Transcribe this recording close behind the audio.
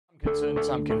concern,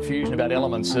 some confusion about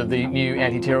elements of the new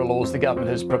anti-terror laws the government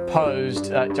has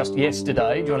proposed just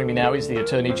yesterday. Joining me now is the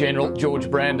Attorney-General, George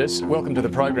Brandis. Welcome to the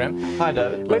program. Hi,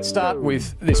 David. Let's start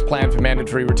with this plan for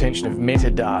mandatory retention of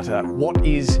metadata. What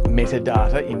is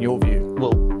metadata in your view?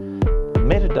 Well,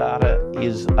 metadata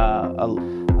is, but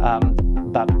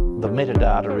the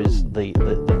metadata is the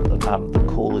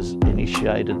call is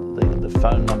initiated, the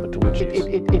phone number to which it's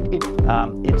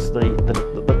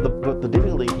the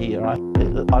difficulty here. I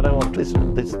don't want this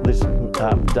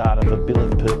data for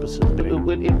billing purposes.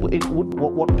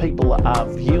 What people are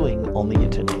viewing on the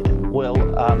internet. Well,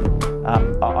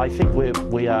 I think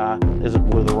we are, as it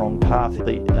were, the wrong path.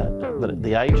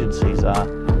 The agencies are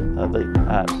the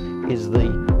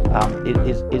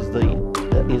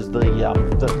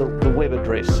web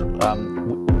address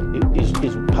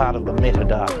is part of the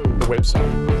metadata. The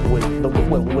website. The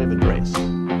web address.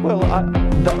 Well,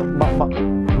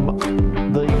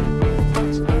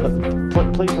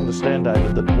 please understand,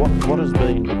 David, that what has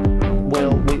been,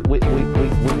 well, we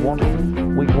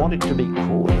want it to be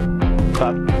caught,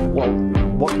 but what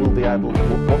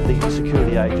the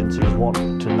security agencies want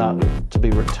to know, to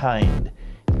be retained,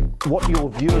 what you're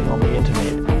viewing on the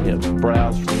internet,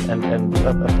 browse and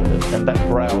that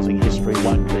browsing history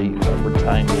won't be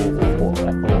retained or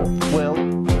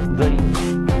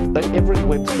every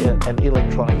website and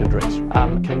electronic address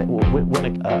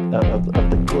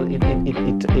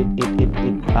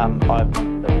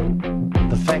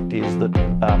the fact is that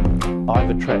I've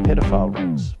attracted pedophile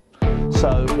rings.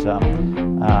 So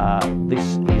this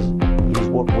is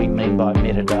what we mean by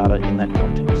metadata in that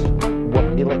context. What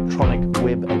electronic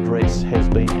web address has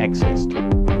been accessed.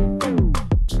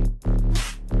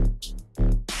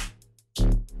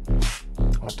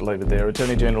 I'll have to leave it there.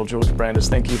 Attorney-General George Brandis,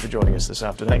 thank you for joining us this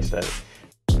afternoon. Thanks, David.